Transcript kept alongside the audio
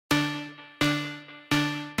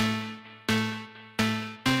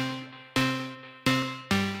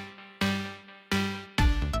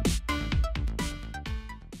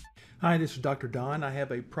Hi, this is Dr. Don. I have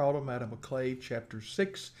a problem out of McClave Chapter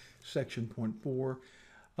 6, Section .4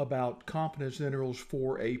 about confidence intervals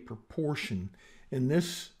for a proportion. In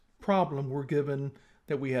this problem, we're given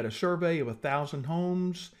that we had a survey of 1,000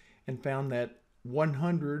 homes and found that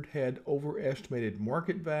 100 had overestimated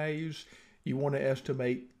market values. You want to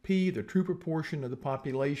estimate P, the true proportion of the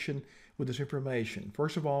population, with this information.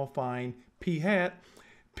 First of all, find P hat.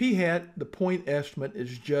 P hat, the point estimate,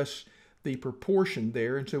 is just the proportion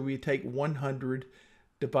there, and so we take 100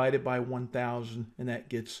 divided by 1,000, and that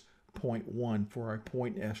gets 0.1 for our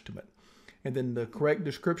point estimate. And then the correct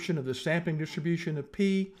description of the sampling distribution of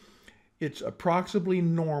P, it's approximately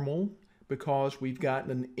normal because we've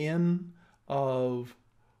gotten an N of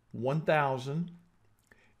 1,000,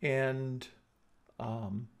 and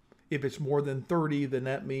if it's more than 30, then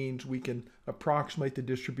that means we can approximate the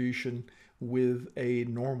distribution with a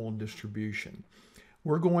normal distribution.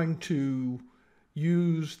 We're going to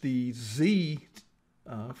use the Z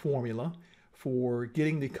formula for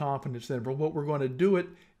getting the confidence interval, but we're going to do it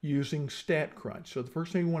using StatCrunch. So the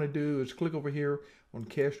first thing we want to do is click over here on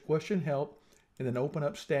Question Help and then open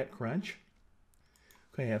up StatCrunch.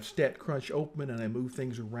 Okay, I have StatCrunch open and I move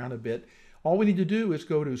things around a bit. All we need to do is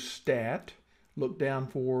go to Stat, look down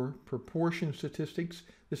for proportion statistics.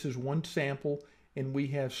 This is one sample, and we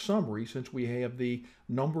have summary since we have the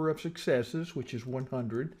number of successes, which is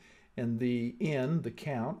 100, and the N, the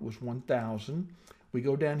count, was 1,000. We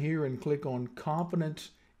go down here and click on confidence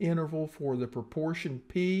interval for the proportion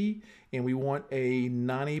P, and we want a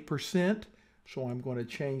 90%, so I'm going to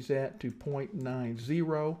change that to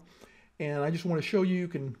 0.90. And I just want to show you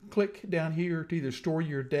can click down here to either store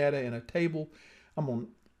your data in a table. I'm going to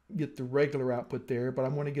get the regular output there, but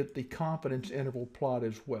I'm going to get the confidence interval plot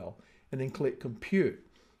as well. And then click Compute.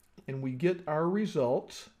 And we get our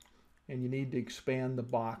results, and you need to expand the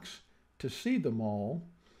box to see them all.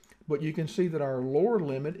 But you can see that our lower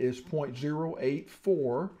limit is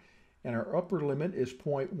 0.084, and our upper limit is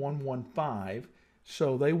 0.115.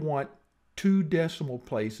 So they want 2 decimal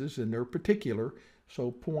places, and they're particular.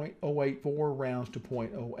 So 0.084 rounds to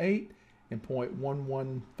 0.08, and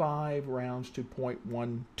 0.115 rounds to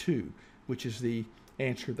 0.12, which is the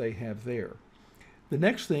answer they have there. The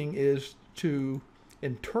next thing is to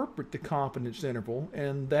interpret the confidence interval,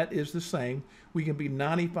 and that is the same. We can be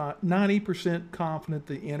 90% confident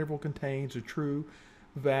the interval contains a true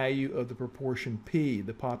value of the proportion P,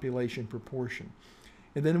 the population proportion.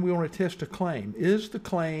 And then we want to test a claim. Is the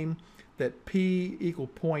claim that P equal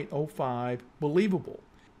 0.05 believable?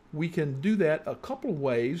 We can do that a couple of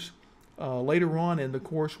ways. Later on in the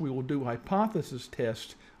course, we will do hypothesis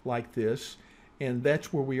tests like this, and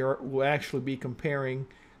that's where we'll actually be comparing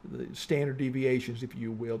the standard deviations, if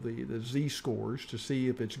you will, the z-scores, to see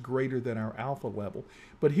if it's greater than our alpha level.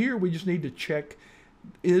 But here we just need to check,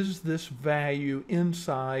 is this value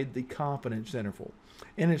inside the confidence interval?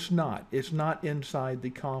 And it's not. It's not inside the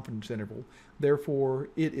confidence interval. Therefore,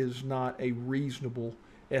 it is not a reasonable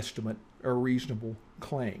estimate or reasonable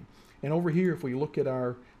claim. And over here, if we look at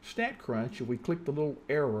our StatCrunch, if we click the little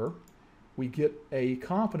arrow, we get a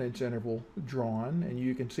confidence interval drawn, and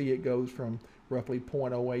you can see it goes from roughly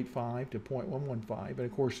 0.085 to 0.115. And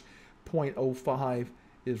of course, 0.05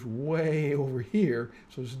 is way over here,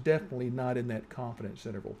 so it's definitely not in that confidence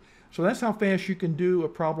interval. So that's how fast you can do a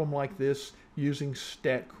problem like this using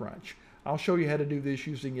StatCrunch. I'll show you how to do this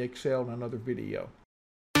using Excel in another video.